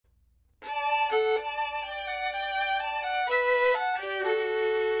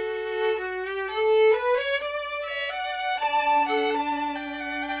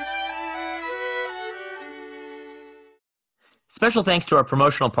Special thanks to our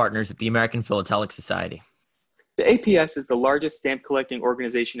promotional partners at the American Philatelic Society. The APS is the largest stamp collecting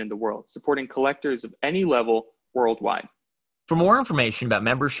organization in the world, supporting collectors of any level worldwide. For more information about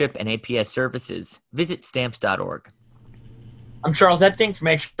membership and APS services, visit stamps.org. I'm Charles Epting from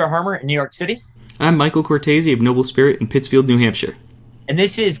H.R. Harmer in New York City. I'm Michael Cortese of Noble Spirit in Pittsfield, New Hampshire. And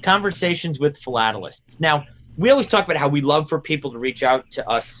this is Conversations with Philatelists. Now, we always talk about how we love for people to reach out to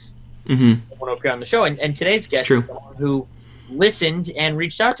us when we appear on the show. And today's guest is someone who listened and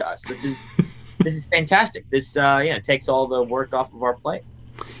reached out to us. This is fantastic. This takes all the work off of our plate.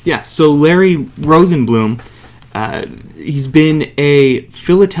 Yeah, so Larry Rosenblum, he's been a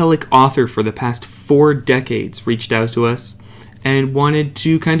philatelic author for the past 4 decades, reached out to us and wanted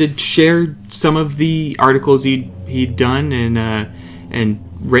to kind of share some of the articles he'd done and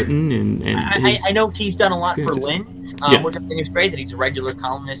written and I know he's done a lot for Lynn's. Which I think it's great that he's a regular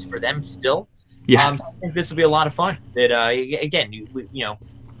columnist for them still. I think this will be a lot of fun. That again,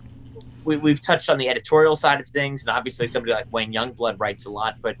 we've touched on the editorial side of things, and obviously somebody like Wayne Youngblood writes a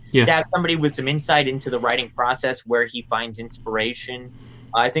lot. But to have somebody with some insight into the writing process, where he finds inspiration,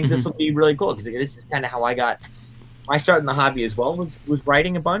 I think this will be really cool, because this is kind of how I got my start in the hobby as well. Was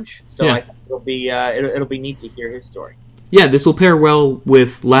writing a bunch, so I think it'll be neat to hear his story. Yeah, this will pair well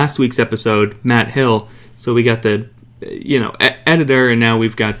with last week's episode, Matt Hill. So we got the editor, and now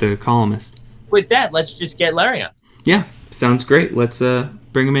we've got the columnist. With that, let's just get Larry on. Yeah, sounds great. Let's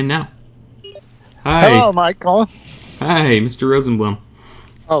bring him in now. Hi. Hello, Michael. Hi, Mr. Rosenblum.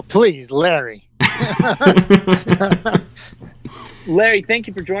 Oh, please, Larry. Larry, thank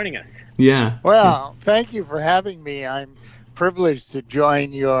you for joining us. Yeah. Well, thank you for having me. I'm privileged to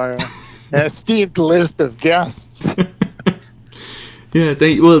join your esteemed list of guests. Yeah,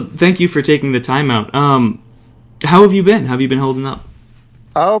 thank you for taking the time out. How have you been? How have you been holding up?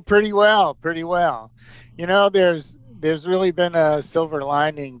 Oh, pretty well. You know, there's really been a silver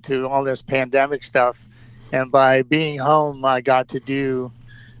lining to all this pandemic stuff. And by being home, I got to do,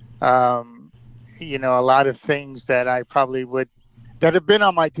 a lot of things that I probably that have been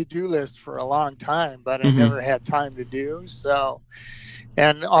on my to-do list for a long time, but I never had time to do. So,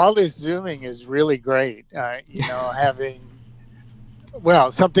 and all this Zooming is really great. Having,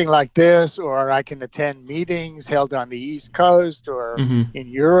 something like this, or I can attend meetings held on the East Coast or in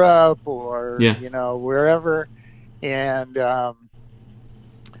Europe or, wherever. And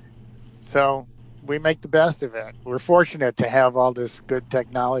so we make the best of it. We're fortunate to have all this good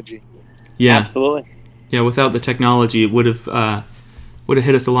technology. Yeah, absolutely. Yeah, without the technology, it would have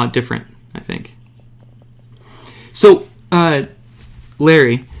hit us a lot different, I think. So,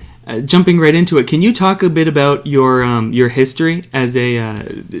 Larry, jumping right into it, can you talk a bit about your history as a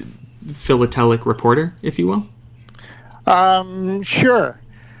philatelic reporter, if you will? Sure.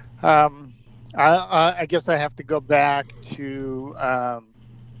 I guess I have to go back to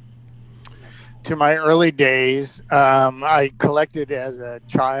my early days. I collected as a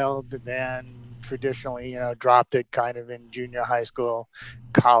child, then traditionally, dropped it kind of in junior high school,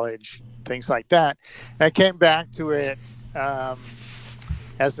 college, things like that. And I came back to it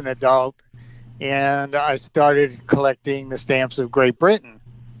as an adult, and I started collecting the stamps of Great Britain.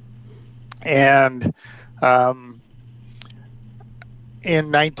 And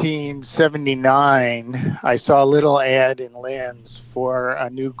in 1979, I saw a little ad in Lynn's for a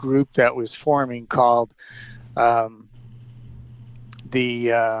new group that was forming called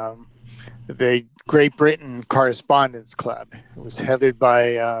the Great Britain Correspondence Club. It was headed by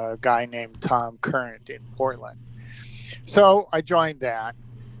a guy named Tom Current in Portland. So I joined that.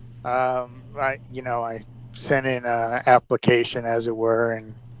 I sent in an application, as it were,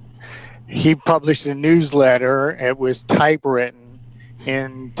 and he published a newsletter. It was typewritten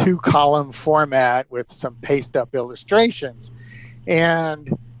in 2-column format with some paste-up illustrations.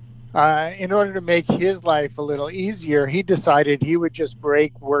 And in order to make his life a little easier, he decided he would just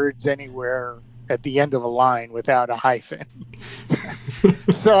break words anywhere at the end of a line without a hyphen.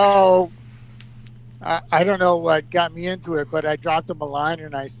 So I don't know what got me into it, but I dropped him a line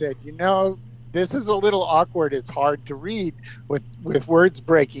and I said, this is a little awkward. It's hard to read with words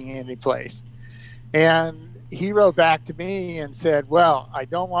breaking any place. And he wrote back to me and said, well, I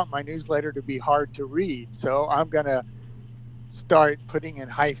don't want my newsletter to be hard to read, so I'm going to start putting in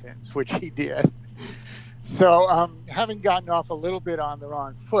hyphens, which he did. So having gotten off a little bit on the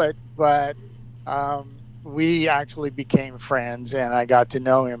wrong foot, but we actually became friends, and I got to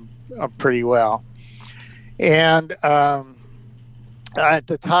know him pretty well. And at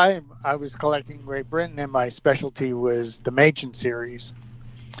the time, I was collecting Great Britain, and my specialty was the Machen series.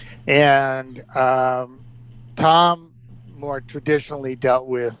 And Tom more traditionally dealt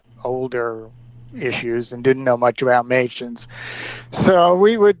with older issues and didn't know much about Masons. So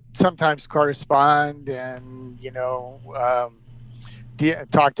we would sometimes correspond and,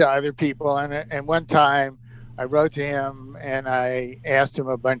 talk to other people. And one time I wrote to him and I asked him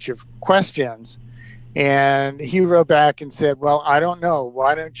a bunch of questions. And he wrote back and said, well, I don't know.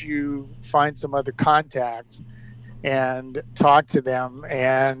 Why don't you find some other contacts and talk to them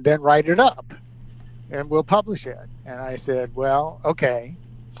and then write it up and we'll publish it. And I said, well, okay.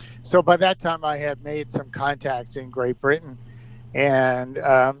 So by that time I had made some contacts in Great Britain. And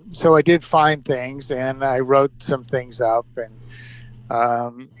so I did find things and I wrote some things up and,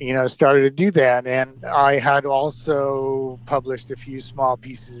 started to do that. And I had also published a few small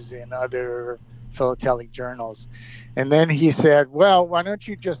pieces in other Philatelic journals. And then he said, well, why don't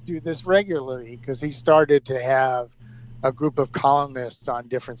you just do this regularly? Because he started to have a group of columnists on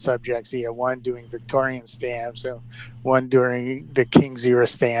different subjects. He had one doing Victorian stamps, and one during the King's era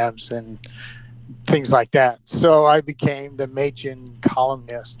stamps and things like that. So I became the Machen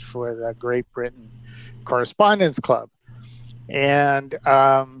columnist for the Great Britain Correspondence Club. And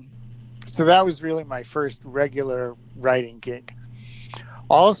so that was really my first regular writing gig.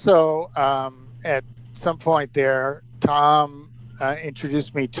 Also, at some point there, Tom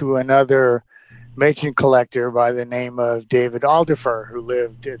introduced me to another Machen collector by the name of David Alderfer, who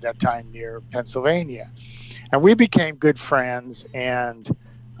lived at that time near Pennsylvania. And we became good friends and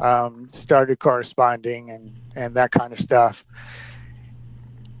started corresponding and that kind of stuff.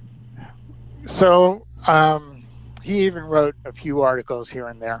 So he even wrote a few articles here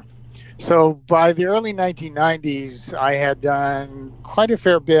and there. So by the early 1990s, I had done quite a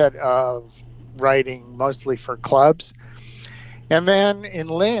fair bit of writing, mostly for clubs. And then in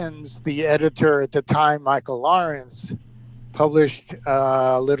Linz, the editor at the time, Michael Lawrence, published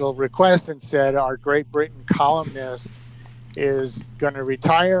a little request and said, our Great Britain columnist is going to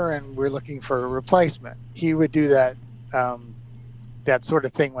retire and we're looking for a replacement. He would do that, that sort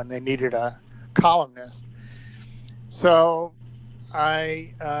of thing when they needed a columnist. So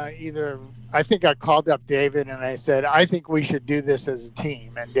I think I called up David and I said, I think we should do this as a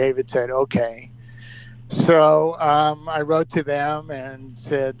team. And David said, okay. So I wrote to them and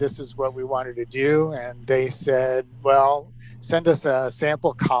said, this is what we wanted to do. And they said, well, send us a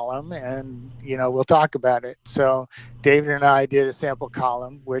sample column and, we'll talk about it. So David and I did a sample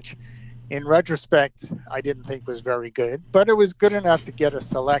column, which in retrospect, I didn't think was very good, but it was good enough to get us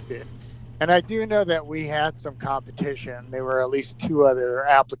selected. And I do know that we had some competition. There were at least 2 other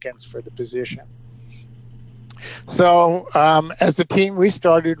applicants for the position. So as a team, we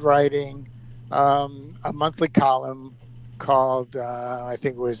started writing a monthly column called, I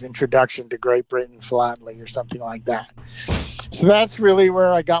think it was Introduction to Great Britain Philately or something like that. So that's really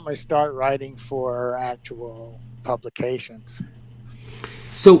where I got my start writing for actual publications.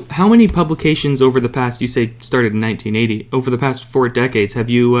 So how many publications over the past, you say started in 1980, over the past 4 decades have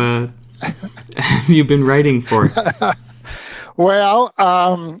you have you been writing for? Well,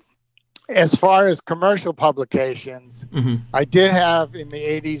 as far as commercial publications, I did have in the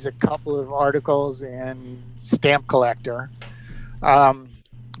 80s a couple of articles in Stamp Collector,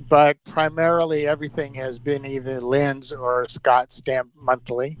 but primarily everything has been either Linz or Scott Stamp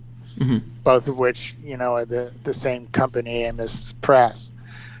Monthly, both of which, are the same company, Amos Press.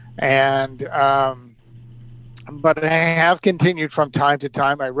 And but I have continued from time to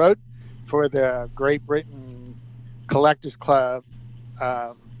time. I wrote for the Great Britain Collectors Club.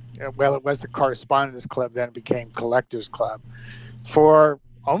 Well, it was the Correspondence Club, then it became Collectors Club, for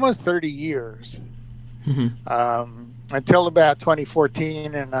almost 30 years, until about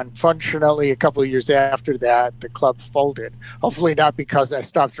 2014. And unfortunately, a couple of years after that, the club folded. Hopefully not because I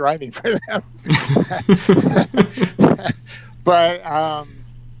stopped writing for them. But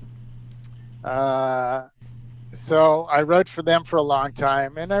so I wrote for them for a long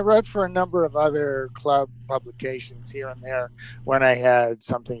time, and I wrote for a number of other club publications here and there when I had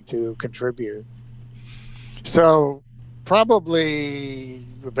something to contribute. So probably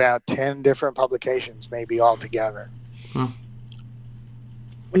about 10 different publications, maybe altogether.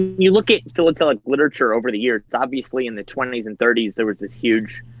 When you look at philatelic literature over the years, obviously in the 20s and 30s, there was this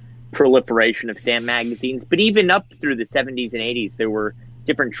huge proliferation of stamp magazines, but even up through the 70s and 80s, there were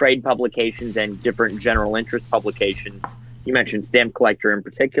different trade publications and different general interest publications. You mentioned Stamp Collector in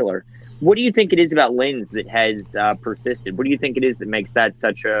particular. What do you think it is about Linz that has persisted? What do you think it is that makes that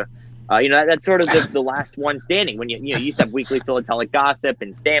such a, that's sort of the last one standing? When you used to have Weekly Philatelic Gossip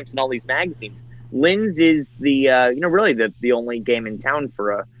and Stamps and all these magazines. Linz is the, really the only game in town for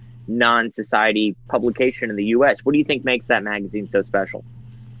a non-society publication in the U.S. What do you think makes that magazine so special?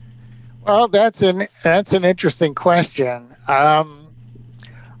 Well, that's an interesting question.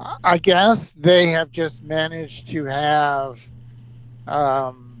 I guess they have just managed to have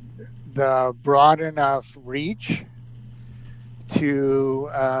the broad enough reach to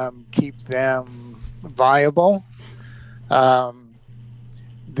keep them viable.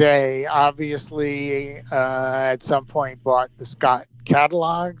 They obviously at some point bought the Scott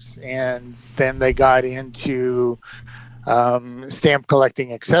catalogs, and then they got into stamp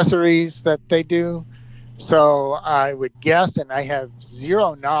collecting accessories that they do. So I would guess, and I have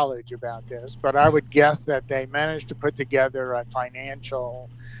zero knowledge about this, but I would guess that they managed to put together a financial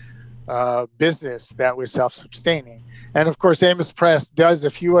business that was self-sustaining. And of course, Amos Press does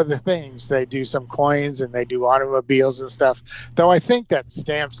a few other things. They do some coins and they do automobiles and stuff. Though I think that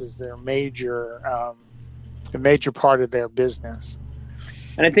stamps is their major, the major part of their business.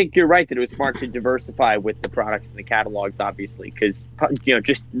 And I think you're right that it was smart to diversify with the products and the catalogs, obviously, because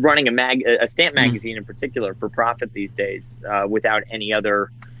just running a stamp magazine in particular for profit these days, without any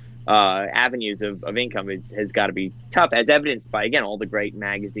other avenues of income, has got to be tough, as evidenced by, again, all the great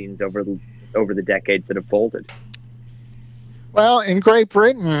magazines over the decades that have folded. Well, in Great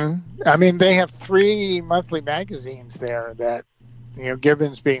Britain, I mean, they have 3 monthly magazines there that,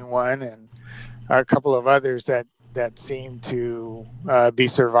 Gibbons being one, and a couple of others that seem to be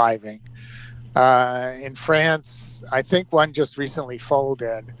surviving. In France, I think one just recently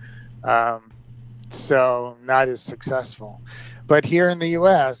folded, so not as successful. But here in the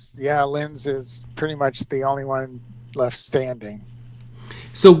U.S., Lynn's is pretty much the only one left standing.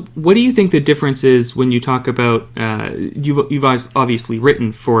 So what do you think the difference is when you talk about, you've obviously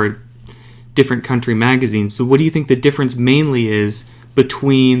written for different country magazines, so what do you think the difference mainly is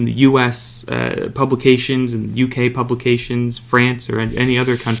between the U.S. Publications and UK publications, France, or any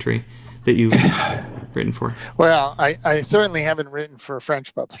other country that you've written for? Well, I certainly haven't written for a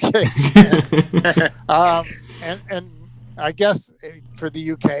French publication. And I guess for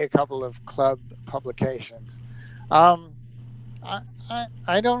the UK, a couple of club publications. I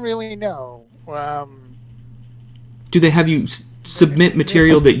don't really know. Do they have you submit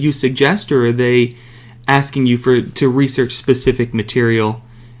material that you suggest, or are they asking you to research specific material,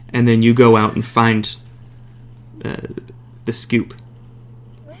 and then you go out and find the scoop?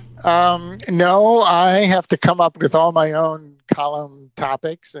 No, I have to come up with all my own column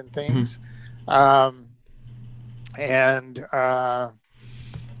topics and things.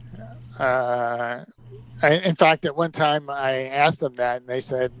 In fact, at one time I asked them that, and they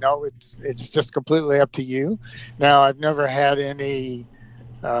said, "No, it's just completely up to you." Now, I've never had any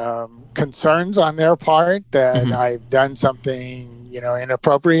concerns on their part that I've done something,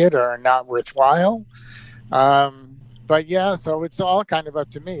 inappropriate or not worthwhile. But yeah, so it's all kind of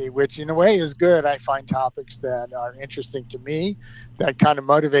up to me, which in a way is good. I find topics that are interesting to me, that kind of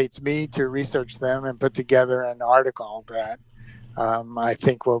motivates me to research them and put together an article that I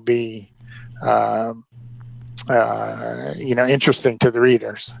think will be, interesting to the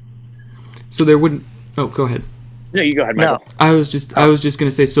readers. So there wouldn't. Oh, go ahead. No, you go ahead, Michael. No, I was just going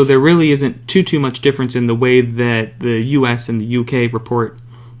to say, so there really isn't too much difference in the way that the U.S. and the U.K. report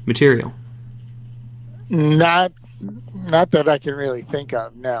material. Not that I can really think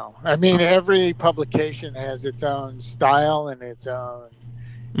of. No, I mean every publication has its own style and its own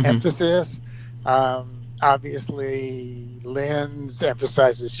emphasis. Obviously, Lynn's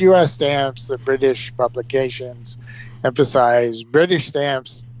emphasizes U.S. stamps. The British publications emphasize British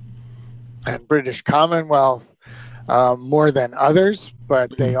stamps and British Commonwealth more than others,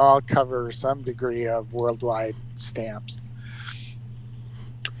 but they all cover some degree of worldwide stamps.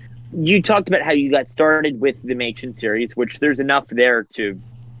 You talked about how you got started with the Machen series, which there's enough there to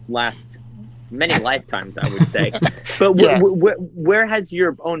last many lifetimes, I would say. But where has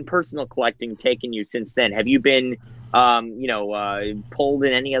your own personal collecting taken you since then? Have you been, pulled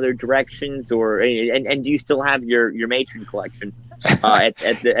in any other directions, and do you still have your Machen collection at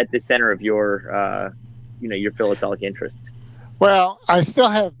the center of your philatelic interests? Well, I still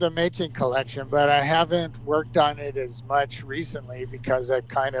have the Machen collection, but I haven't worked on it as much recently because I've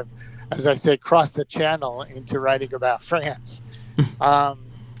kind of, as I say, crossed the channel into writing about France.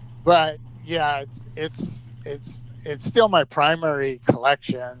 But yeah, it's still my primary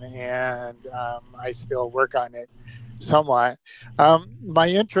collection, and I still work on it somewhat. My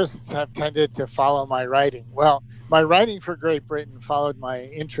interests have tended to follow my writing. Well, my writing for Great Britain followed my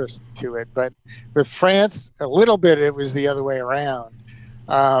interest to it, but with France, a little bit it was the other way around.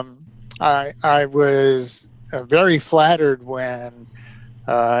 I was very flattered when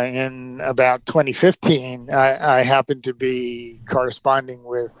in about 2015, I happened to be corresponding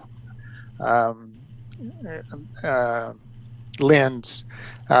with Lynn's.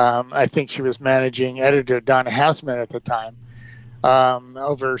 I think she was managing editor Donna Hassman at the time.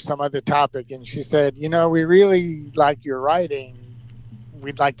 over some other topic. And she said, we really like your writing.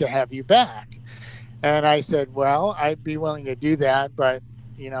 We'd like to have you back. And I said, well, I'd be willing to do that. But,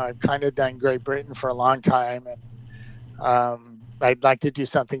 I've kind of done Great Britain for a long time. And I'd like to do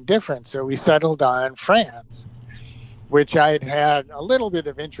something different. So we settled on France, which I had a little bit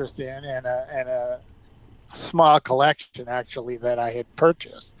of interest in, and a small collection, actually, that I had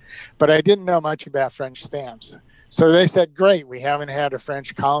purchased. But I didn't know much about French stamps. So they said, great, we haven't had a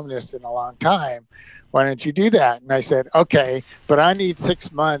French columnist in a long time. Why don't you do that? And I said, okay, but I need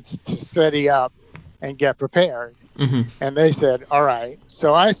 6 months to study up and get prepared. Mm-hmm. And they said, all right.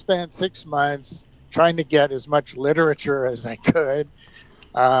 So I spent 6 months trying to get as much literature as I could.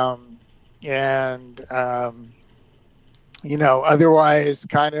 Otherwise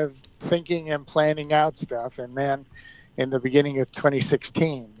kind of thinking and planning out stuff. And then in the beginning of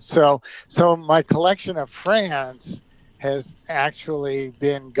 2016. So my collection of France has actually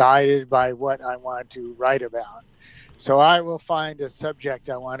been guided by what I want to write about. So I will find a subject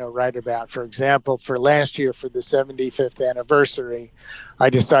I want to write about. For example, for last year, for the 75th anniversary,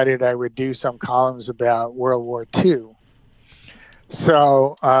 I decided I would do some columns about World War II.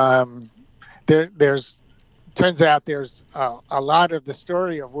 So turns out there's a lot of the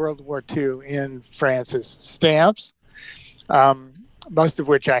story of World War II in France's stamps, most of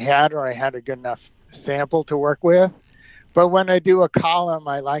which I had, or I had a good enough sample to work with. But when I do a column,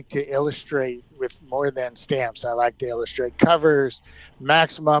 I like to illustrate with more than stamps. I like to illustrate covers,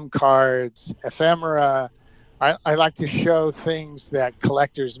 maximum cards, ephemera. I like to show things that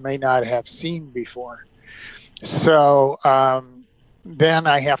collectors may not have seen before. So then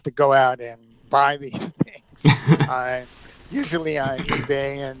I have to go out and buy these things. Usually on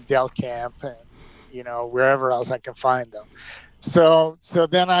eBay and Del Camp and, wherever else I can find them. So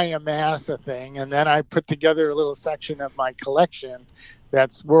then I amass a thing, and then I put together a little section of my collection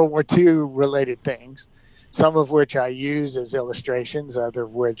that's World War II related things, some of which I use as illustrations, other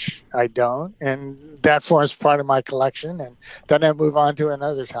of which I don't. And that forms part of my collection. And then I move on to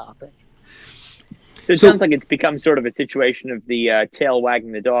another topic. So it sounds like it's become sort of a situation of the tail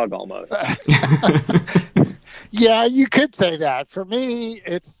wagging the dog almost. Yeah, you could say that. For me,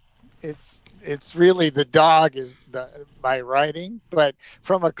 it's really the dog is my writing, but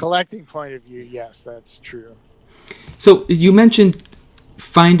from a collecting point of view, yes, that's true. So you mentioned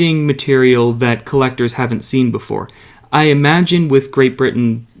finding material that collectors haven't seen before. I imagine with Great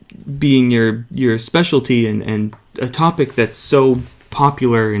Britain being your specialty and a topic that's so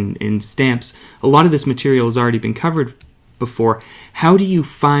popular in stamps, a lot of this material has already been covered before. How do you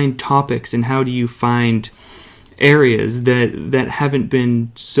find topics, and how do you find areas that haven't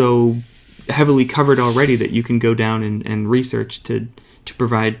been so heavily covered already that you can go down and research to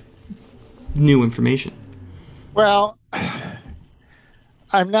provide new information? Well,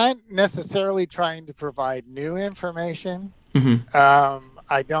 I'm not necessarily trying to provide new information. Mm-hmm.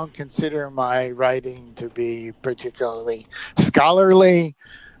 I don't consider my writing to be particularly scholarly.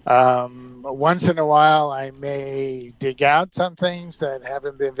 Once in a while, I may dig out some things that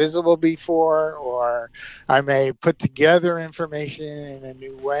haven't been visible before, or I may put together information in a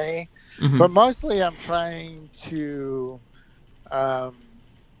new way. Mm-hmm. But mostly I'm trying to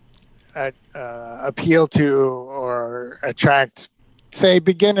appeal to or attract, say,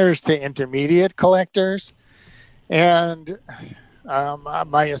 beginners to intermediate collectors. And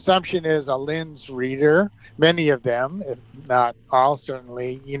my assumption is a Lynn's reader, many of them, if not all,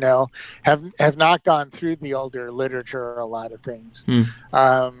 certainly, have not gone through the older literature or a lot of things.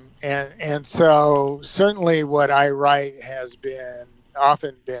 And so certainly what I write has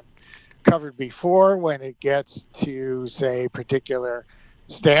often been covered before when it gets to, say, particular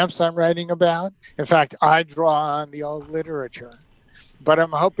stamps I'm writing about. In fact, I draw on the old literature, but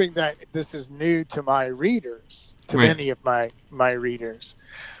I'm hoping that this is new to my readers, to right. Many of my readers.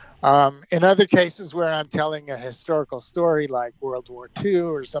 In other cases where I'm telling a historical story like World War II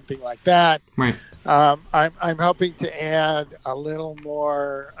or something like that, right. I'm hoping to add a little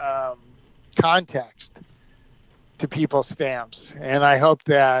more context to people's stamps. And I hope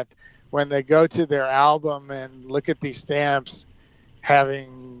that when they go to their album and look at these stamps,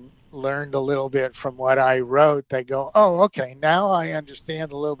 having learned a little bit from what I wrote, they go, oh, okay, now I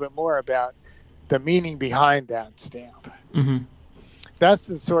understand a little bit more about the meaning behind that stamp. Mm-hmm. That's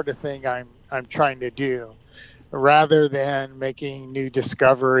the sort of thing I'm trying to do, rather than making new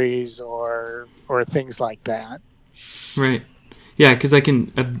discoveries or things like that. Right. Yeah, because I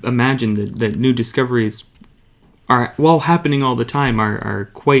can imagine that new discoveries are, while happening all the time, are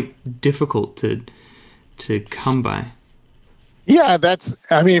quite difficult to come by. Yeah,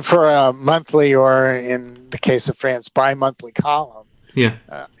 I mean, for a monthly, or in the case of France, bi-monthly column. Yeah.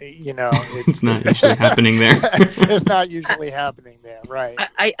 It's not usually happening there. It's not usually happening there, right?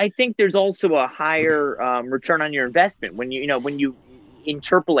 I think there's also a higher return on your investment when when you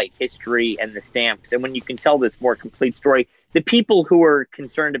interpolate history and the stamps, and when you can tell this more complete story. The people who are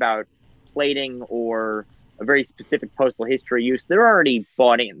concerned about plating or a very specific postal history use, they're already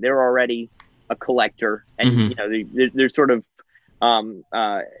bought in. They're already a collector, and they're sort of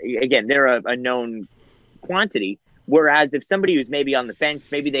again, they're a known quantity. Whereas if somebody who's maybe on the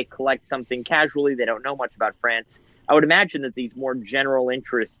fence, maybe they collect something casually, they don't know much about France, I would imagine that these more general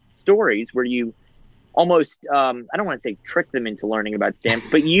interest stories where you almost, I don't want to say trick them into learning about stamps,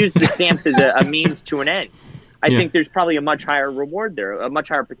 but you use the stamps as a means to an end. I think there's probably a much higher reward there, a much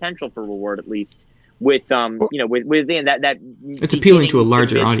higher potential for reward, at least with, within that. It's appealing to a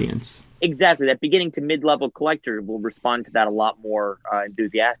larger audience. Exactly. That beginning to mid-level collector will respond to that a lot more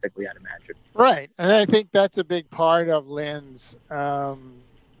enthusiastically, I'd imagine. Right. And I think that's a big part of Lynn's,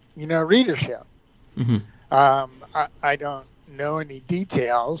 readership. Mm-hmm. I don't know any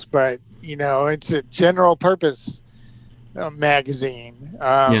details, but, it's a general purpose magazine.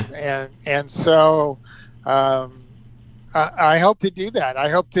 And so I hope to do that. I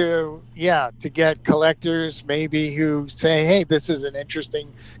hope to get collectors maybe who say, hey, this is an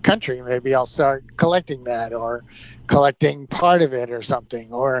interesting country. Maybe I'll start collecting that, or collecting part of it or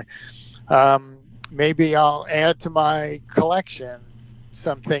something. Or maybe I'll add to my collection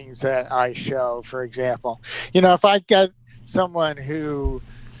some things that I show, for example. If I get someone who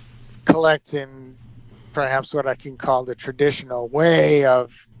collects in perhaps what I can call the traditional way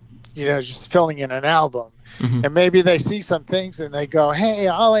of, just filling in an album. Mm-hmm. And maybe they see some things and they go, hey,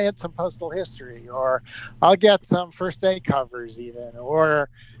 I'll add some postal history, or I'll get some first day covers even, or,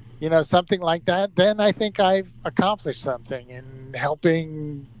 something like that. Then I think I've accomplished something in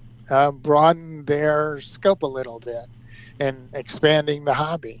helping broaden their scope a little bit and expanding the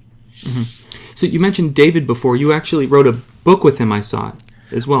hobby. Mm-hmm. So you mentioned David before. You actually wrote a book with him, I saw,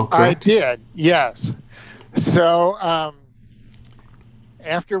 as well, correct? I did, yes. So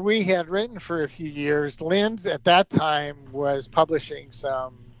after we had written for a few years, Lynn's at that time was publishing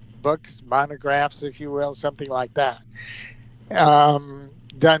some books, monographs, if you will, something like that,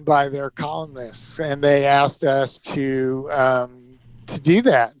 done by their columnists. And they asked us to do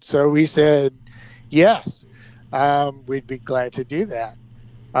that. So we said, yes, we'd be glad to do that.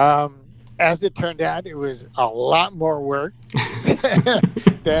 As it turned out, it was a lot more work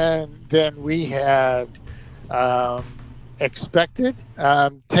than we had expected.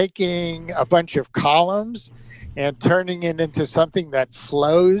 Taking a bunch of columns and turning it into something that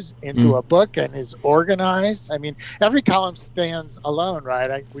flows into a book and is organized. I mean, every column stands alone,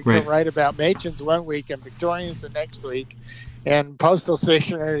 right? We can write about Machins one week and Victorians the next week and postal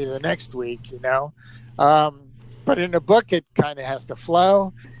stationery the next week, but in a book, it kind of has to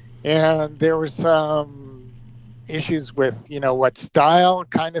flow. And there were some issues with, what style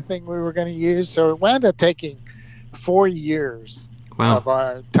kind of thing we were going to use. So it wound up taking 4 years of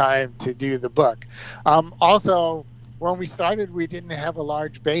our time to do the book. Also, when we started, we didn't have a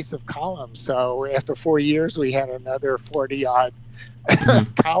large base of columns. So after 4 years, we had another 40-odd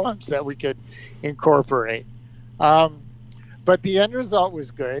columns that we could incorporate. But the end result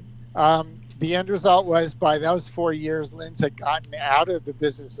was good. The end result was, by those 4 years, Lynn's had gotten out of the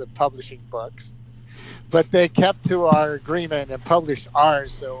business of publishing books, but they kept to our agreement and published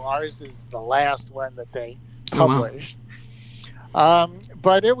ours. So ours is the last one that they published.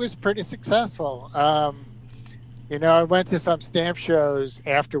 But it was pretty successful. I went to some stamp shows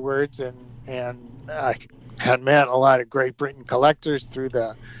afterwards, and I had met a lot of Great Britain collectors through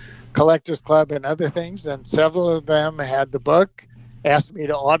the Collectors Club and other things, and several of them had the book, asked me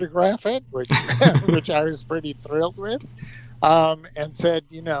to autograph it, which I was pretty thrilled with, and said,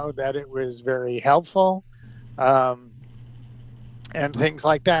 that it was very helpful, and things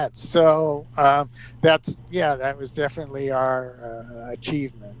like that. So that was definitely our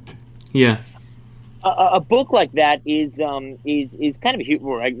achievement. Yeah. A book like that is kind of a huge,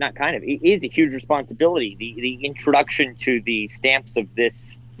 or not kind of, it is a huge responsibility. The introduction to the stamps of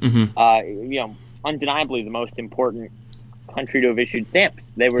this, undeniably the most important country to have issued stamps.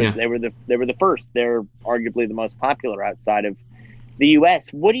 They were the first. They're arguably the most popular outside of the U.S.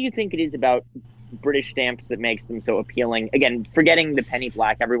 What do you think it is about British stamps that makes them so appealing? Again, forgetting the penny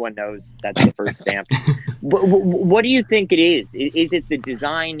black, everyone knows that's the first stamp. What do you think it is? Is it the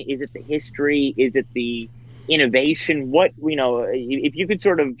design? Is it the history? Is it the innovation? What, if you could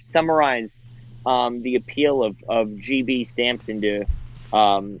sort of summarize the appeal of GB stamps into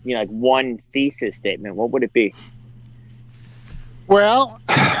like one thesis statement, what would it be? Well,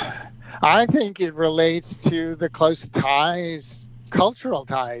 I think it relates to the close ties, cultural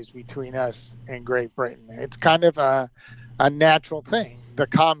ties between us and Great Britain. It's kind of a natural thing. The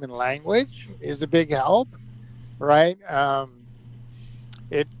common language is a big help, right?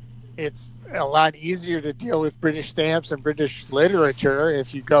 It's a lot easier to deal with British stamps and British literature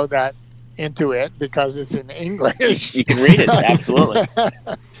if you go that into it because it's in English. You can read it, absolutely.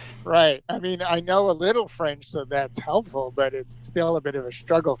 Right. I mean, I know a little French, so that's helpful, but it's still a bit of a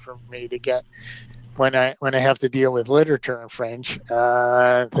struggle for me to get when I have to deal with literature in French,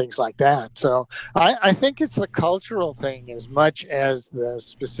 things like that. So I think it's the cultural thing as much as the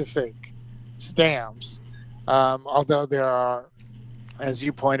specific stamps, although there are, as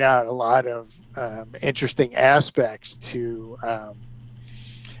you point out, a lot of interesting aspects to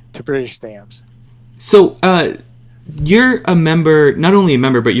British stamps. So you're a member, not only a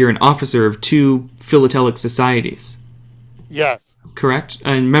member, but you're an officer of 2 philatelic societies. Yes. Correct?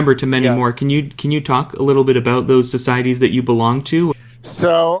 And member to many more. Can you talk a little bit about those societies that you belong to?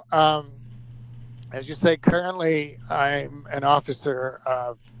 So, as you say, currently I'm an officer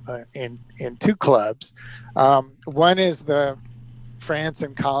of in 2 clubs. One is the France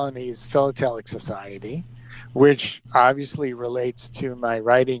and Colonies Philatelic Society, which obviously relates to my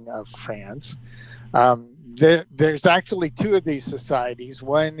writing of France. There's actually 2 of these societies,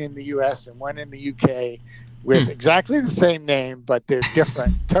 one in the US and one in the UK, with exactly the same name, but they're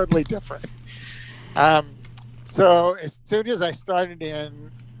different, totally different. So as soon as I started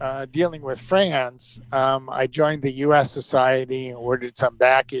in dealing with France, I joined the US Society and ordered some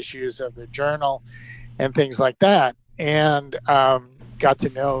back issues of the journal and things like that, and got to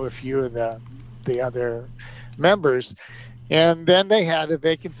know a few of the other members. And then they had a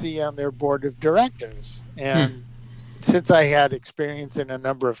vacancy on their board of directors. And since I had experience in a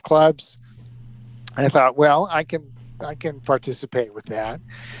number of clubs, I thought, well, I can participate with that.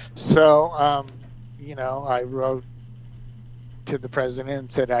 So, I wrote to the president and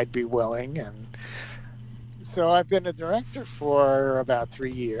said I'd be willing. And so I've been a director for about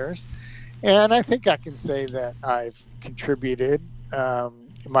 3 years. And I think I can say that I've contributed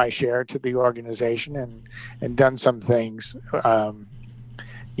my share to the organization and done some things, to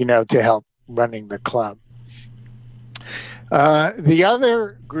help running the club. The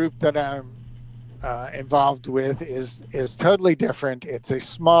other group that I'm involved with is totally different. It's a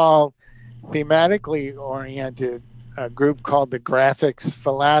small, thematically oriented group called the Graphics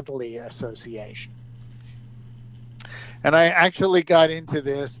Philately Association. And I actually got into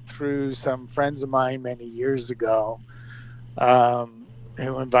this through some friends of mine many years ago,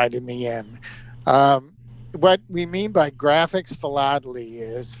 who invited me in. What we mean by graphics philately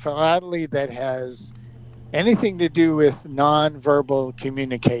is philately that has anything to do with nonverbal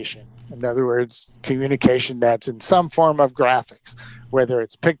communication. In other words, communication that's in some form of graphics, whether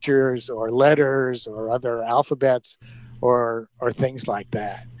it's pictures or letters or other alphabets or things like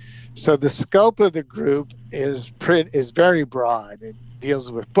that. So the scope of the group is very broad. It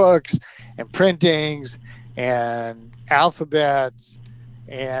deals with books and printings and alphabets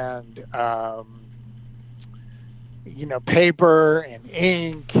and paper and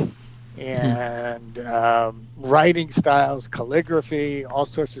ink and writing styles, calligraphy, all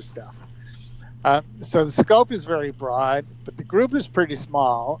sorts of stuff. So the scope is very broad, but the group is pretty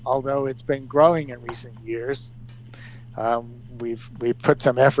small, although it's been growing in recent years. We've put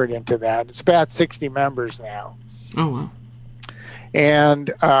some effort into that. It's about 60 members now. Oh, wow. And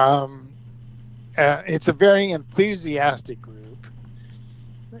it's a very enthusiastic group.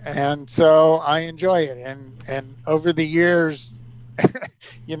 And so I enjoy it. And over the years,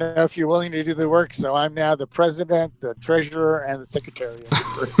 if you're willing to do the work, so I'm now the president, the treasurer, and the secretary of the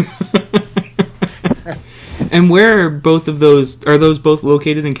group. And where are both of those? Are those both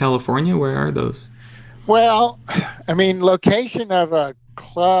located in California? Where are those? Well, I mean, location of a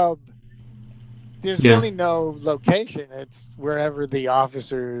club, there's really no location. It's wherever the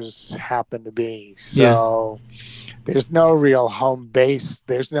officers happen to be. So there's no real home base.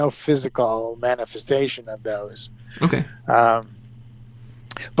 There's no physical manifestation of those. Okay.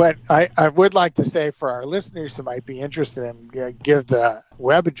 But I would like to say for our listeners who might be interested in give the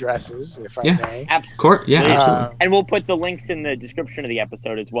web addresses, if I may. Absolutely. Absolutely. And we'll put the links in the description of the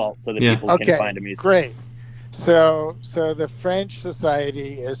episode as well, so that people can find them easily. Great. So the French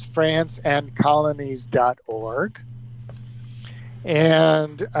Society is franceandcolonies.org.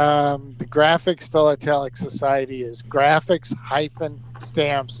 And the Graphics Philatelic Society is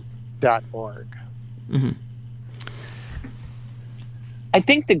graphics-stamps.org. Mm-hmm. I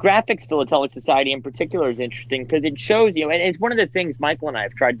think the Graphics Philatelic Society in particular is interesting because it shows, and it's one of the things Michael and I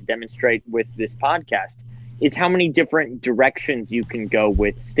have tried to demonstrate with this podcast, is how many different directions you can go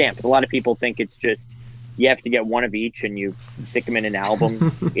with stamps. A lot of people think it's just you have to get one of each and you stick them in an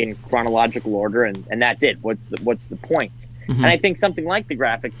album in chronological order, and that's it. What's the point? And I think something like the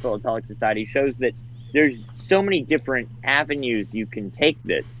Graphic Philatelic Society shows that there's so many different avenues you can take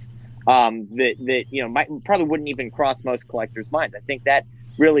this that probably wouldn't even cross most collectors' minds. I think that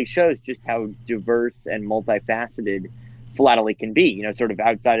really shows just how diverse and multifaceted Philately can be, sort of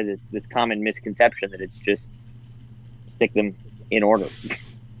outside of this common misconception that it's just stick them in order.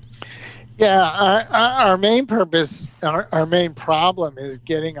 Yeah, our main purpose, our main problem is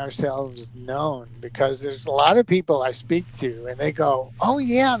getting ourselves known, because there's a lot of people I speak to and they go, "Oh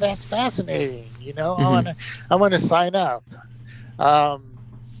yeah, that's fascinating. I want to sign up."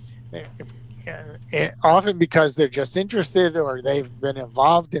 Often because they're just interested, or they've been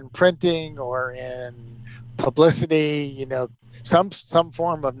involved in printing or in publicity, some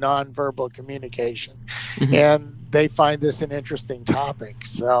form of nonverbal communication, and they find this an interesting topic.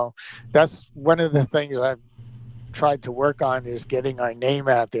 So that's one of the things I've tried to work on, is getting our name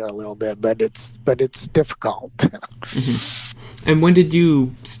out there a little bit, but it's difficult. And when did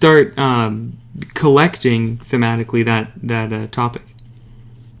you start collecting thematically that topic?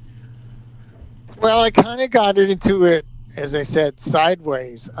 Well, I kind of got into it, as I said,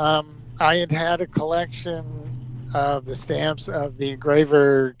 sideways. I had a collection of the stamps of the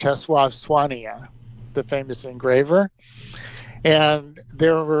engraver Czesław Słania, the famous engraver, and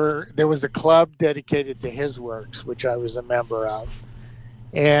there was a club dedicated to his works, which I was a member of,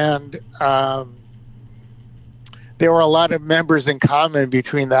 and there were a lot of members in common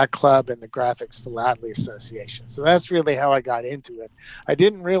between that club and the Graphics Philately Association. So that's really how I got into it. I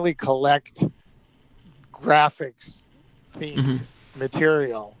didn't really collect graphics themed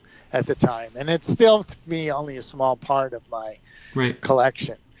material at the time, and it's still, to me, only a small part of my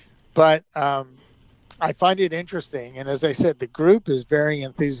collection, but I find it interesting, and as I said, the group is very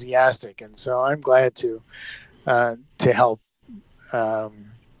enthusiastic, and so I'm glad to help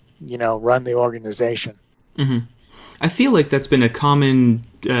run the organization. I feel like that's been a common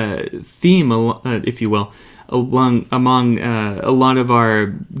theme, if you will, among a lot of our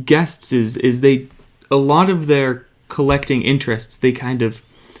guests, is a lot of their collecting interests, they kind of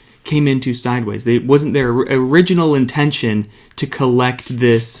came into sideways. It wasn't their original intention to collect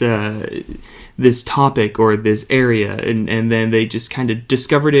this topic or this area, and then they just kind of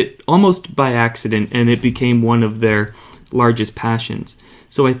discovered it almost by accident, and it became one of their largest passions.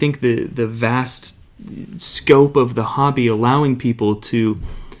 So I think the vast scope of the hobby, allowing people to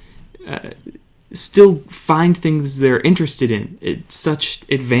still find things they're interested in at such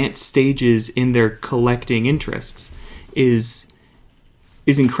advanced stages in their collecting interests, is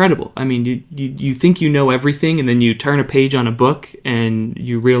incredible. I mean, you think you know everything, and then you turn a page on a book and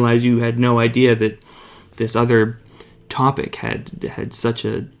you realize you had no idea that this other topic had such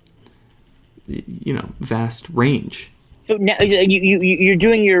a vast range. So now you're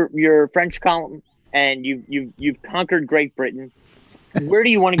doing your French column, and you've conquered Great Britain. Where do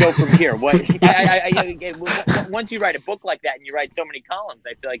you want to go from here? Once you write a book like that and you write so many columns,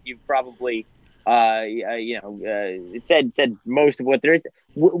 I feel like you've probably said most of what there is.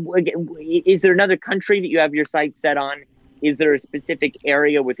 Is there another country that you have your sights set on? Is there a specific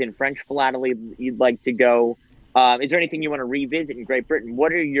area within French philately you'd like to go? Is there anything you want to revisit in Great Britain?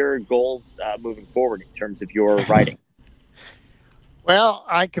 What are your goals moving forward in terms of your writing? Well,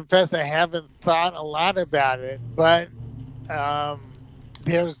 I confess I haven't thought a lot about it, but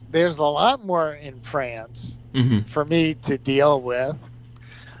there's a lot more in France for me to deal with.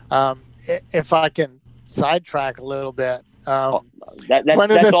 If I can sidetrack a little bit.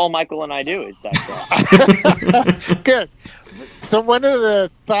 That's all Michael and I do is sidetrack. Good. So one of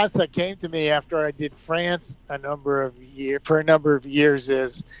the thoughts that came to me after I did France for a number of years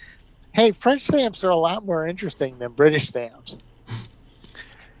is, hey, French stamps are a lot more interesting than British stamps.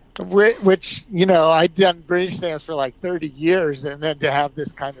 Which, I'd done British stamps for like 30 years, and then to have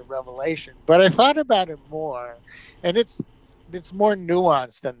this kind of revelation. But I thought about it more, and it's more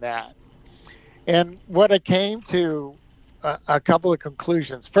nuanced than that. And what I came to, a couple of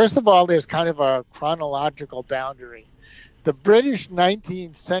conclusions. First of all, there's kind of a chronological boundary. The British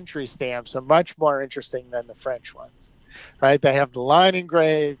 19th century stamps are much more interesting than the French ones, right? They have the line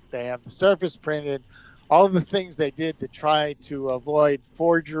engraved, they have the surface printed, all of the things they did to try to avoid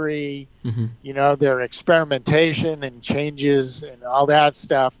forgery, their experimentation and changes and all that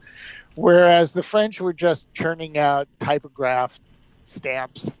stuff. Whereas the French were just churning out typographed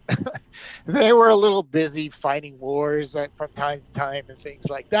stamps. They were a little busy fighting wars from time to time and things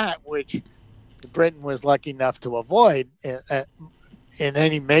like that, which Britain was lucky enough to avoid in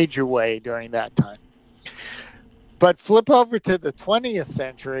any major way during that time. But flip over to the 20th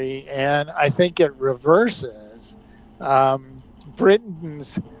century, and I think it reverses.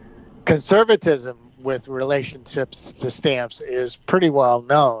 Britain's conservatism with relationships to stamps is pretty well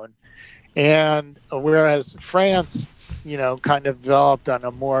known. And whereas France, kind of developed on a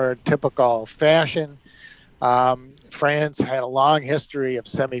more typical fashion, France had a long history of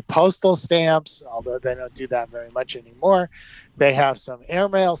semi-postal stamps, although they don't do that very much anymore. They have some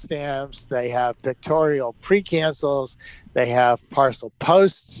airmail stamps. They have pictorial pre-cancels. They have parcel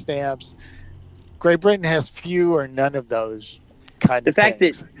post stamps. Great Britain has few or none of those kind of things. The fact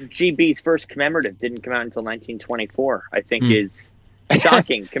that GB's first commemorative didn't come out until 1924, I think, is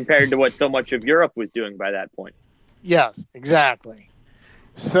shocking compared to what so much of Europe was doing by that point. Yes, exactly.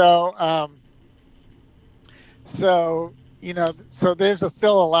 So, so there's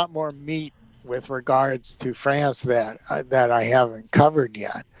still a lot more meat with regards to France that I haven't covered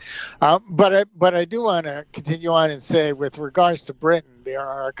yet. But I do want to continue on and say, with regards to Britain, there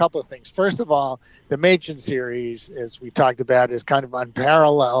are a couple of things. First of all, the Machen series, as we talked about, is kind of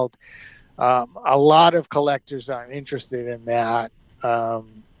unparalleled. A lot of collectors are interested in that, to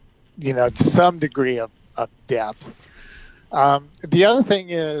some degree of depth. The other thing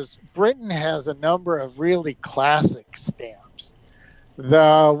is Britain has a number of really classic stamps.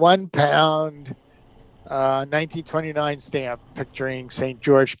 The 1 pound 1929 stamp picturing St.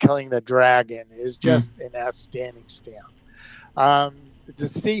 George killing the dragon is just an outstanding stamp. The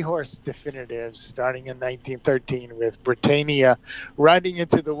Seahorse definitives starting in 1913 with Britannia riding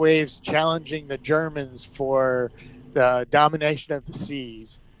into the waves, challenging the Germans for the domination of the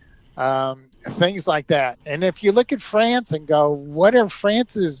seas. Things like that. And if you look at France and go, what are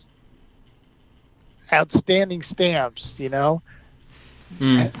France's outstanding stamps, I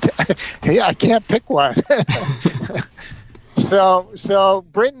can't pick one. So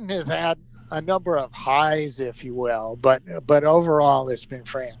Britain has had a number of highs, if you will, but overall it's been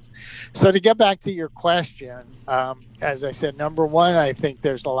France. So to get back to your question, as I said, number one, I think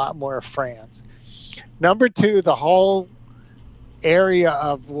there's a lot more of France. Number two, the whole area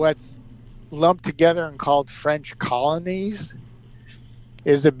of what's lumped together and called French colonies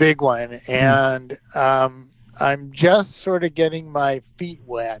is a big one. And I'm just sort of getting my feet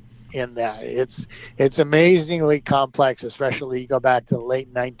wet in that. It's amazingly complex, especially you go back to the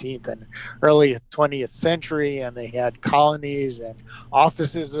late 19th and early 20th century, and they had colonies and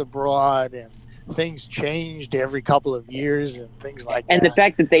offices abroad, and things changed every couple of years and things like that. And the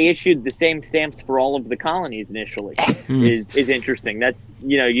fact that they issued the same stamps for all of the colonies initially is interesting. That's,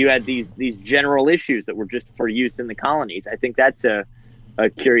 you had these general issues that were just for use in the colonies. I think that's a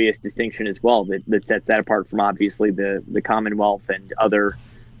curious distinction as well that sets that apart from obviously the Commonwealth and other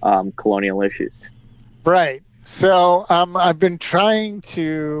colonial issues. Right. So I've been trying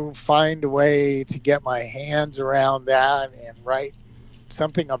to find a way to get my hands around that and write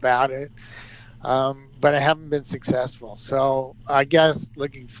something about it, but I haven't been successful. So I guess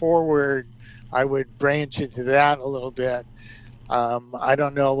looking forward, I would branch into that a little bit. I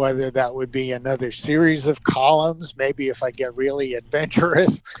don't know whether that would be another series of columns. Maybe if I get really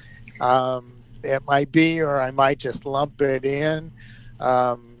adventurous, it might be, or I might just lump it in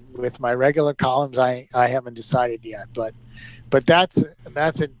with my regular columns. I haven't decided yet, but that's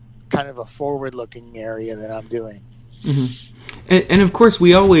a kind of a forward-looking area that I'm doing. Mm-hmm. And of course,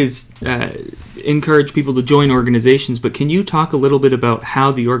 we always encourage people to join organizations, but can you talk a little bit about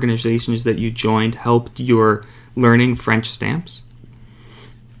how the organizations that you joined helped your learning French stamps?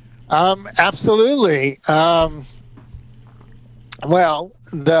 Absolutely. Well,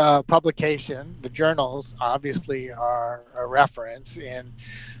 the publication, the journals, obviously are a reference. And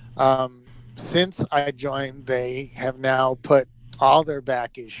since I joined, they have now put all their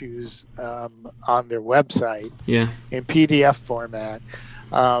back issues on their website in PDF format.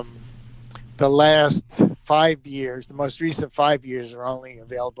 The last 5 years, the most recent 5 years are only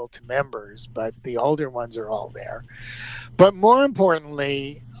available to members, but the older ones are all there. But more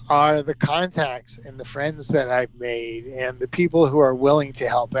importantly are the contacts and the friends that I've made and the people who are willing to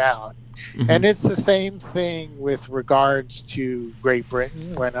help out. Mm-hmm. And it's the same thing with regards to Great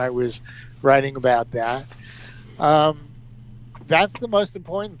Britain when I was writing about that. That's the most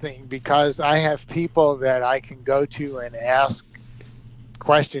important thing, because I have people that I can go to and ask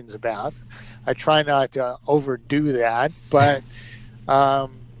questions about. I try not to overdo that, but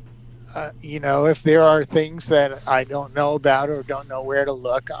if there are things that I don't know about or don't know where to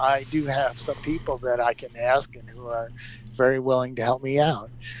look, I do have some people that I can ask and who are very willing to help me out.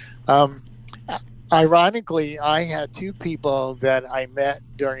 Ironically, I had two people that I met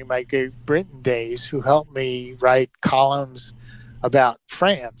during my Great Britain days who helped me write columns about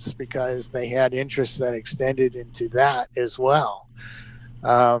France because they had interests that extended into that as well.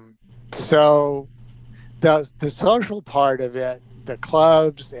 So the social part of it, the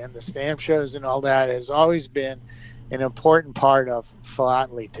clubs and the stamp shows and all that, has always been an important part of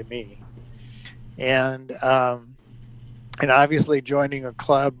Philately to me. And obviously joining a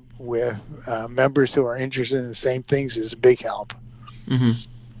club with members who are interested in the same things is a big help. Mm-hmm.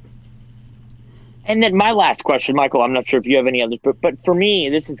 And then my last question, Michael, I'm not sure if you have any others, but for me,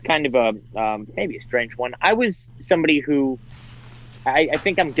 this is kind of a maybe a strange one. I was somebody who I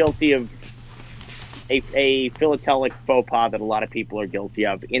think I'm guilty of a philatelic faux pas that a lot of people are guilty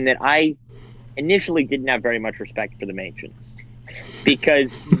of, in that I initially didn't have very much respect for the Mädchens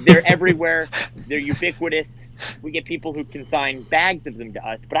because they're everywhere, they're ubiquitous. We get people who consign bags of them to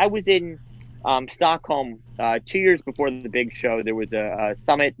us. But I was in Stockholm 2 years before the big show. There was a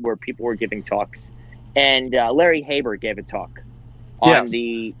summit where people were giving talks, and Larry Haber gave a talk on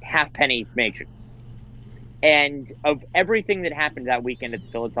the halfpenny Mädchen. And of everything that happened that weekend at the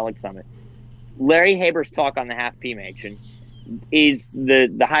Philatelic Summit, Larry Haber's talk on the half-p Mädchen is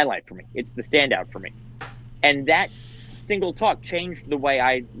the highlight for me. It's the standout for me. And that single talk changed the way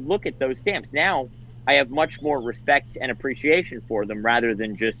I look at those stamps. Now I have much more respect and appreciation for them rather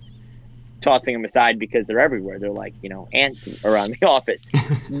than just tossing them aside because they're everywhere. They're like, ants around the office.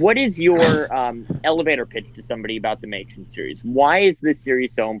 What is your elevator pitch to somebody about the Mädchen series? Why is this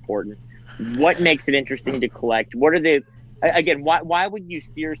series so important? What makes it interesting to collect? What are the, again, why would you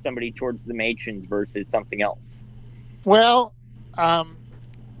steer somebody towards the Mädchens versus something else? Well,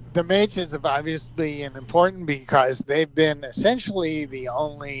 the Mädchens have obviously been important because they've been essentially the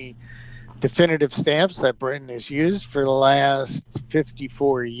only definitive stamps that Britain has used for the last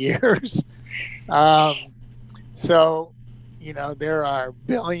 54 years. So, there are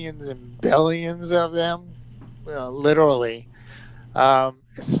billions and billions of them, literally.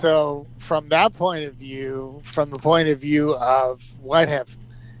 So from that point of view, from the point of view of what have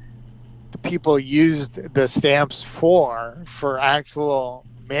people used the stamps for actual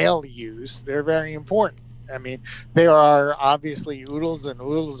mail use, they're very important. I mean, there are obviously oodles and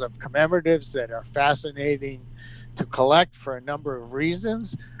oodles of commemoratives that are fascinating to collect for a number of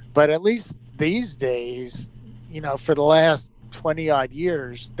reasons, but at least these days, for the last 20 odd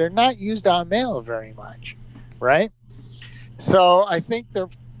years, they're not used on mail very much, right? So I think they're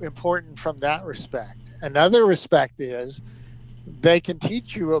important from that respect. Another respect is they can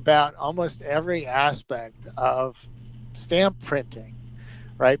teach you about almost every aspect of stamp printing,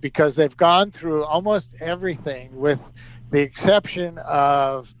 right? Because they've gone through almost everything with the exception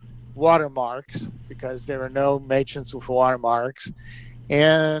of watermarks, because there are no Mädchens with watermarks,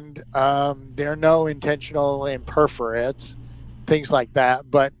 and there are no intentional imperforates, things like that.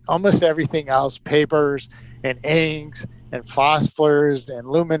 But almost everything else, papers and inks and phosphors and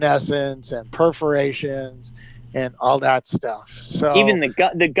luminescence and perforations and all that stuff. So even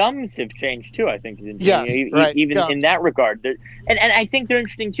the gums have changed too, I think. Right. Even gums. In that regard, and I think they're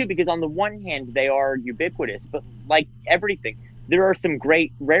interesting too because on the one hand they are ubiquitous, but like everything, there are some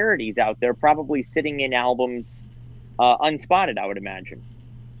great rarities out there, probably sitting in albums unspotted, I would imagine.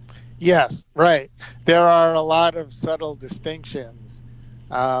 Yes, right. There are a lot of subtle distinctions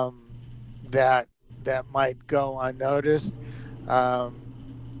that might go unnoticed.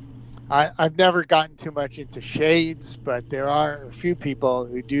 I've never gotten too much into shades, but there are a few people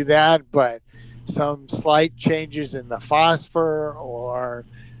who do that. But some slight changes in the phosphor or,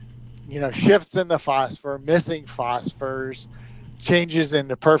 shifts in the phosphor, missing phosphors, changes in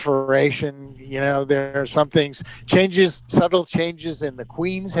the perforation. There are some things, subtle changes in the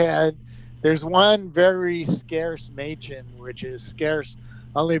Queen's head. There's one very scarce Mädchen, which is scarce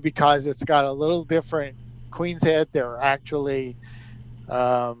only because it's got a little different Queen's head. There are actually,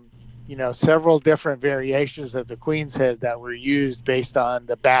 several different variations of the Queen's head that were used based on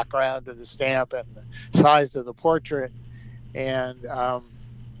the background of the stamp and the size of the portrait. And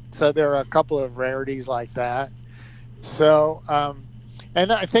so there are a couple of rarities like that. So,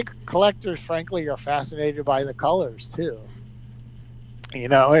 and I think collectors, frankly, are fascinated by the colors too.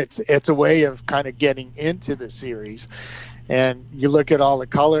 It's a way of kind of getting into the series. And you look at all the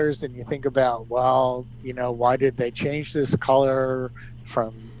colors and you think about, well, why did they change this color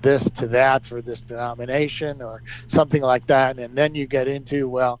from this to that for this denomination or something like that? And then you get into,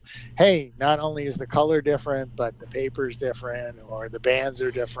 well, hey, not only is the color different, but the paper's different or the bands are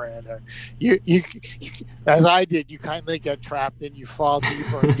different. Or you as I did, you kindly get trapped and you fall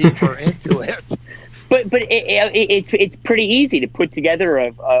deeper and deeper into it. But it's pretty easy to put together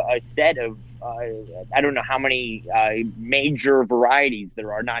a set of I don't know how many major varieties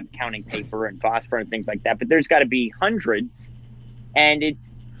there are, not counting paper and phosphor and things like that, but there's got to be hundreds and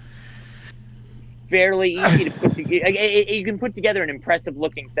it's fairly easy to put together. You can put together an impressive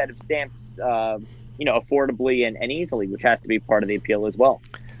looking set of stamps, affordably and easily, which has to be part of the appeal as well.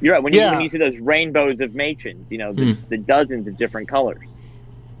 You're right. When you see those rainbows of Machins, the dozens of different colors.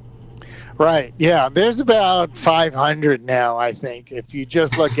 Right. Yeah. There's about 500 now, I think, if you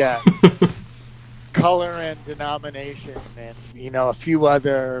just look at color and denomination and, a few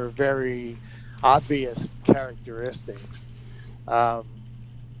other very obvious characteristics. And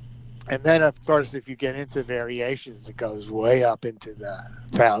then, of course, if you get into variations, it goes way up into the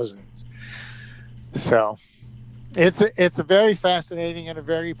thousands. So it's a very fascinating and a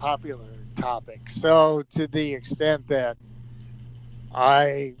very popular topic. So to the extent that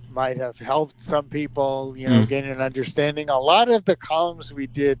I might have helped some people, gain an understanding. A lot of the columns we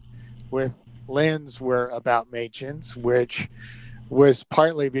did with Lynn's were about Machins, which was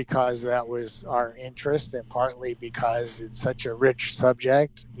partly because that was our interest and partly because it's such a rich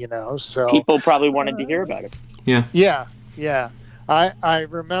subject, so people probably wanted to hear about it. Yeah. I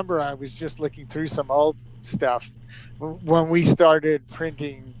remember I was just looking through some old stuff. When we started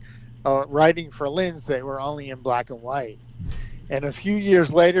writing for Lynn's, they were only in black and white. And a few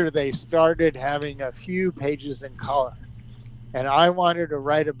years later, they started having a few pages in color. And I wanted to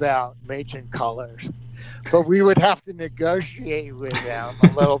write about Machin colors. But we would have to negotiate with them a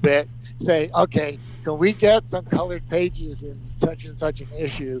little bit, say, okay, can we get some colored pages in such and such an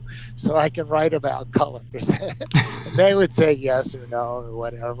issue so I can write about colors? And they would say yes or no or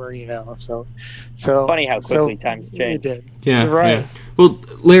whatever, So funny how quickly times change. It did. Yeah, right. Yeah. Well,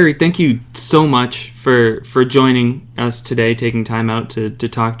 Larry, thank you so much for joining us today, taking time out to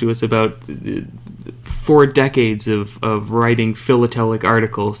talk to us about 4 decades of writing philatelic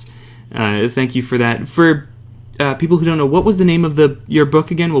articles. Thank you for that. For people who don't know, what was the name of your book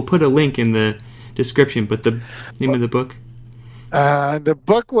again? We'll put a link in the description, but the name of the book? The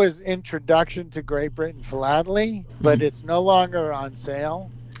book was Introduction to Great Britain Philately, but it's no longer on sale.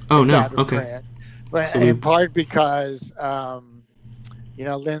 Oh, it's no. out of Okay. print. But in part because,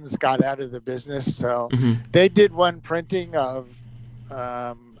 Lynn's got out of the business. So they did one printing of,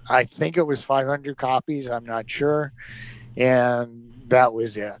 I think it was 500 copies. I'm not sure. And that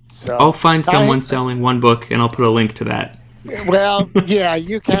was it. So I'll find someone selling one book, and I'll put a link to that. Well, yeah,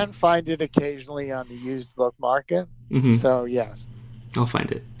 you can find it occasionally on the used book market. So, yes. I'll find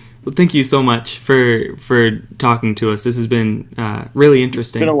it. Well, thank you so much for talking to us. This has been really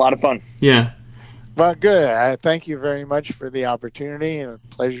interesting. It's been a lot of fun. Yeah. Well, good. I thank you very much for the opportunity, and a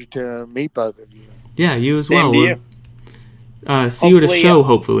pleasure to meet both of you. Yeah, you as Same well. to you. See you at a show,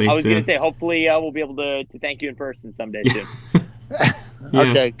 hopefully. I was going to say, hopefully we'll be able to thank you in person someday, too.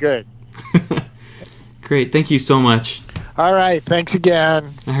 Okay, good. Great. Thank you so much. All right. Thanks again.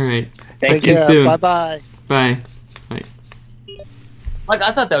 All right. Thank you. Soon. Bye-bye. Bye. Bye. Like,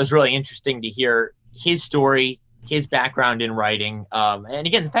 I thought that was really interesting to hear his story, his background in writing, and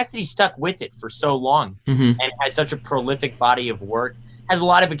again, the fact that he stuck with it for so long and has such a prolific body of work, has a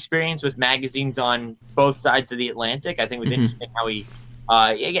lot of experience with magazines on both sides of the Atlantic. I think it was interesting how he,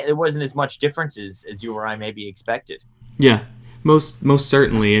 there wasn't as much differences as you or I maybe expected. Yeah, most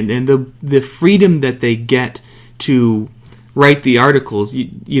certainly, and the freedom that they get to write the articles,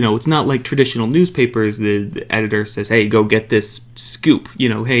 it's not like traditional newspapers. The editor says, hey, go get this scoop,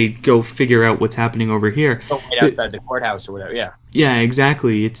 hey, go figure out what's happening over here. Go wait outside the courthouse or whatever, yeah. Yeah,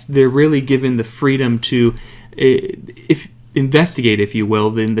 exactly. They're really given the freedom to investigate, if you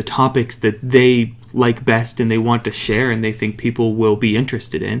will, in the topics that they like best and they want to share and they think people will be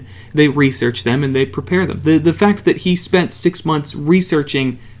interested in. They research them and they prepare them. The fact that he spent 6 months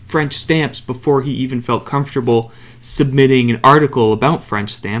researching French stamps before he even felt comfortable submitting an article about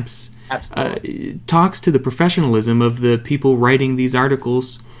French stamps talks to the professionalism of the people writing these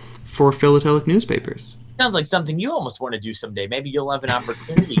articles for philatelic newspapers. Sounds like something you almost want to do someday. Maybe you'll have an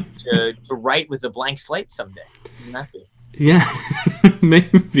opportunity to write with a blank slate someday. Wouldn't that be? Yeah,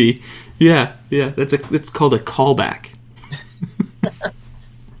 maybe. Yeah. That's called a callback.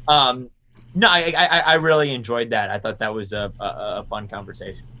 No, I really enjoyed that. I thought that was a fun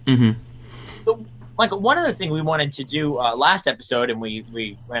conversation. So, like, one other thing we wanted to do last episode, and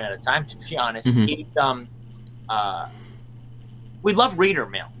we ran out of time, to be honest, is we love reader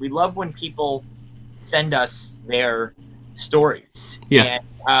mail. We love when people send us their stories. Yeah.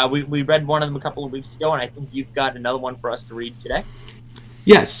 And we read one of them a couple of weeks ago, and I think you've got another one for us to read today.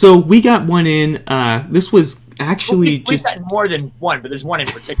 Yeah, so we got one in. This was actually we've got more than one, but there's one in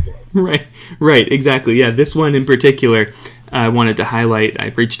particular. Right, exactly. Yeah, this one in particular I wanted to highlight. I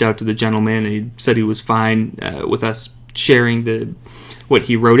reached out to the gentleman, and he said he was fine with us sharing what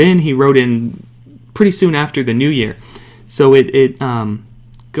he wrote in. He wrote in pretty soon after the new year. So it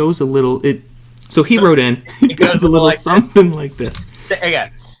goes a little. So he wrote in. It goes a little like something like this.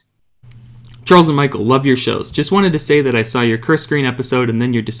 Again. Charles and Michael, love your shows. Just wanted to say that I saw your Chris Green episode and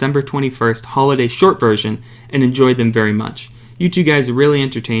then your December 21st holiday short version and enjoyed them very much. You two guys are really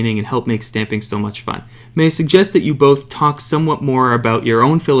entertaining and help make stamping so much fun. May I suggest that you both talk somewhat more about your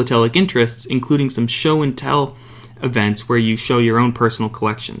own philatelic interests, including some show and tell events where you show your own personal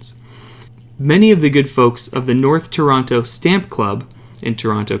collections. Many of the good folks of the North Toronto Stamp Club in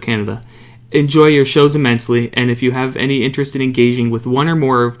Toronto, Canada, enjoy your shows immensely, and if you have any interest in engaging with one or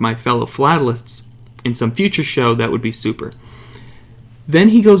more of my fellow philatelists in some future show, that would be super. Then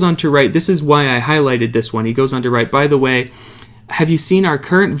he goes on to write, this is why I highlighted this one, he goes on to write, by the way, have you seen our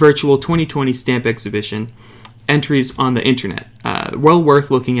current virtual 2020 stamp exhibition entries on the internet? Well worth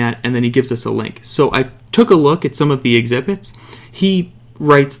looking at, and then he gives us a link. So I took a look at some of the exhibits. He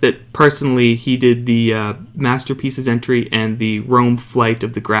writes that personally he did the Masterpieces entry and the Rome Flight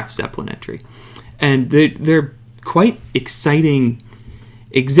of the Graf Zeppelin entry. And they're quite exciting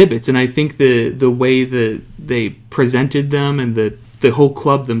exhibits, and I think the way that they presented them and the whole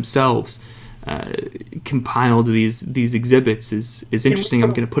club themselves compiled these exhibits is interesting. I'm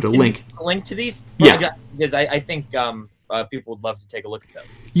going to put a link. A link to these? Yeah. Because I think people would love to take a look at them.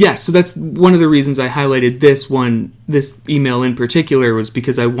 Yeah, so that's one of the reasons I highlighted this email in particular, was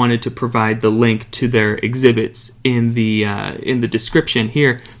because I wanted to provide the link to their exhibits in the description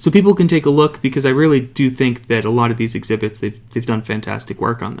here, so people can take a look, because I really do think that a lot of these exhibits, they've done fantastic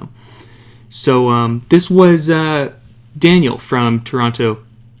work on them. So this was Daniel from Toronto,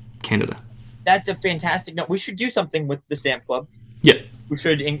 Canada. That's a fantastic note. We should do something with the Stamp Club. Yeah. We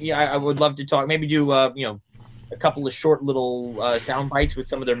should. I would love to talk. Maybe do a couple of short little sound bites with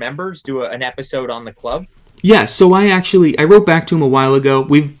some of their members, do an episode on the club. Yeah, so I wrote back to him a while ago.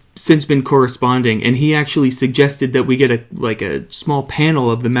 We've since been corresponding, and he actually suggested that we get a small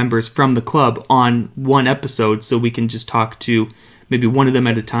panel of the members from the club on one episode, so we can just talk to maybe one of them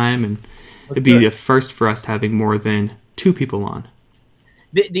at a time, and it'd be the first for us having more than 2 people on.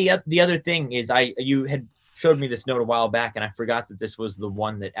 The other thing is, you had showed me this note a while back, and I forgot that this was the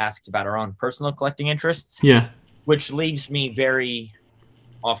one that asked about our own personal collecting interests. Yeah. Which leaves me very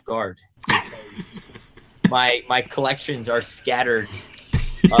off guard. my collections are scattered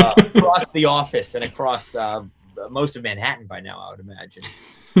across the office and across most of Manhattan by now, I would imagine.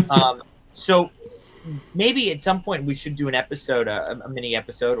 So maybe at some point we should do an episode, a mini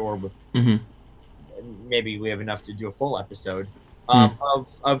episode, or with, maybe we have enough to do a full episode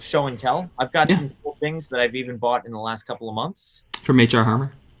of show and tell. I've got some cool things that I've even bought in the last couple of months. From H.R.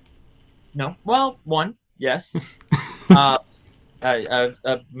 Harmer? No. Well, one. Yes. A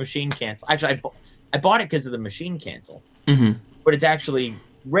machine cancel. Actually, I bought it because of the machine cancel. But it's actually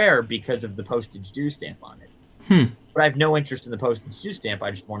rare because of the postage due stamp on it. But I have no interest in the postage due stamp.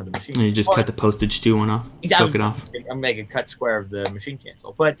 I just wanted the machine. And you just cut the postage due one off, soak it off. I'm making a cut square of the machine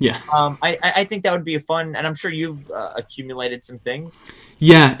cancel. But yeah, I think that would be a fun, and I'm sure you've accumulated some things.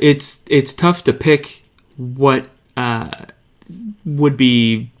 Yeah, it's tough to pick what would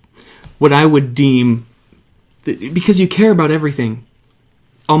be what I would deem, because you care about everything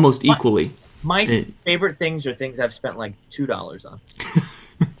almost equally. My favorite things are things I've spent like $2 on.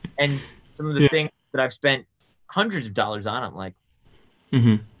 And some of the things that I've spent hundreds of dollars on, I'm like...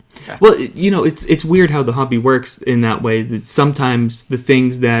 Okay. Well, it's weird how the hobby works in that way, that sometimes the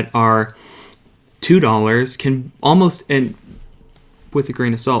things that are $2 can almost, and with a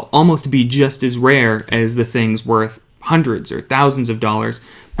grain of salt, almost be just as rare as the things worth hundreds or thousands of dollars,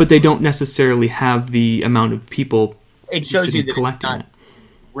 but they don't necessarily have the amount of people it shows you that collecting it's not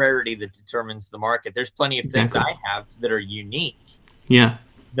rarity that determines the market. There's plenty of things I have that are unique that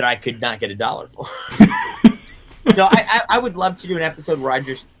I could not get $1 for. So I would love to do an episode where I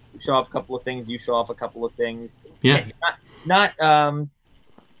just show off a couple of things, you show off a couple of things. Not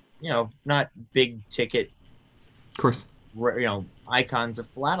big ticket, of course, icons of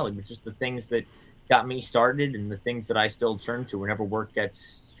Philately, but just the things that got me started and the things that I still turn to whenever work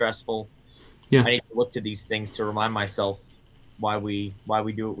gets stressful. I need to look to these things to remind myself why we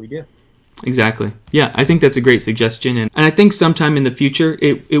do what we do. Exactly. Yeah, I think that's a great suggestion, and I think sometime in the future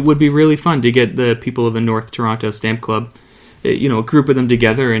it would be really fun to get the people of the North Toronto Stamp Club, a group of them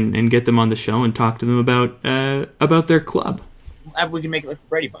together and get them on the show and talk to them about their club. We can make it like the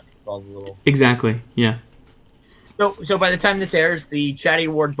Brady Bunch with all the little... Exactly. Yeah. So by the time this airs, the Chatty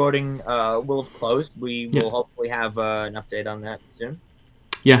Award voting will have closed. We will hopefully have an update on that soon.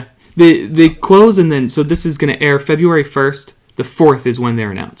 Yeah. They close, and then so this is going to air February 1st. The 4th is when they're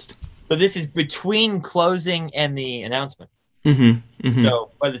announced. So this is between closing and the announcement.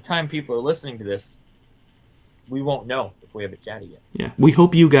 So by the time people are listening to this, we won't know if if we have it chatty yet. Yeah. We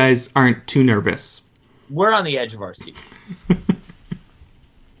hope you guys aren't too nervous. We're on the edge of our seat.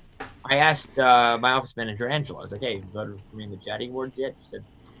 I asked my office manager, Angela, I was like, hey, you voted for me in the chatty awards yet? She said,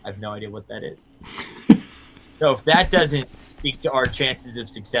 I have no idea what that is. So if that doesn't speak to our chances of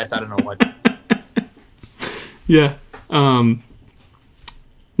success, I don't know what does. Yeah. No,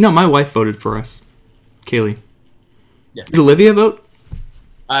 my wife voted for us. Kaylee. Yes. Did Olivia vote?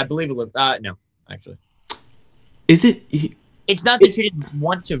 I believe Olivia. No, actually. Is it? It's not that she didn't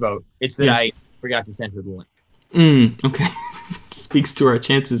want to vote. It's that I forgot to send her the link. Okay. Speaks to our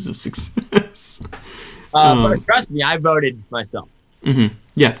chances of success. But trust me, I voted myself. Mm-hmm.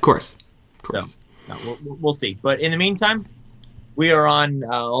 Yeah, of course. Of course. So, no, we'll see. But in the meantime, we are on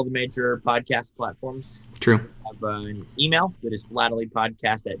all the major podcast platforms. True. We have an email that is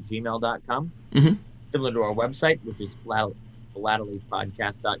philatelypodcast@gmail.com. Mm-hmm. Similar to our website, which is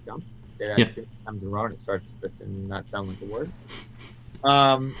philatelypodcast.com. Say that 2 times in a row and it starts to not sound like a word.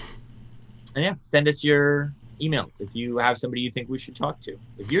 And yeah, send us your emails if you have somebody you think we should talk to.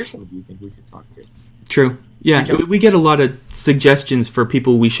 If you're somebody you think we should talk to. True. Yeah, we get a lot of suggestions for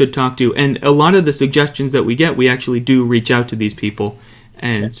people we should talk to, and a lot of the suggestions that we get, we actually do reach out to these people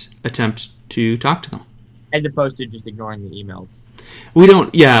and attempt to talk to them. As opposed to just ignoring the emails. We don't,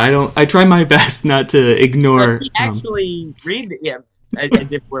 I try my best not to ignore. But we actually read,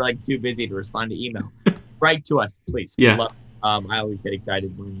 as if we're like too busy to respond to email. Write to us, please. Yeah. I always get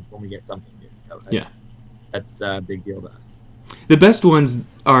excited when we get something new. So that's a big deal to us. The best ones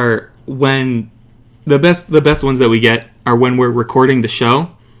are when the best ones that we get are when we're recording the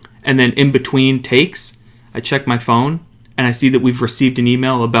show, and then in between takes, I check my phone and I see that we've received an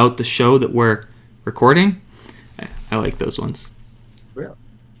email about the show that we're recording. I like those ones. Really?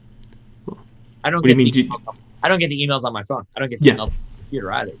 I don't get the emails on my phone. I don't get the emails on the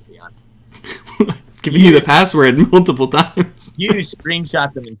computer either, to be honest. Giving you the password multiple times. You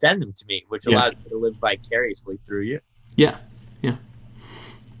screenshot them and send them to me, which allows me to live vicariously through you. Yeah.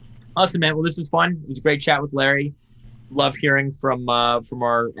 Awesome, man. Well, this was fun. It was a great chat with Larry. Love hearing from our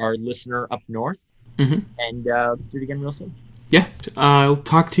listener up north. Mm-hmm. And let's do it again real soon. Yeah. I'll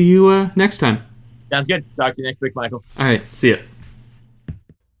talk to you next time. Sounds good. Talk to you next week, Michael. All right. See ya.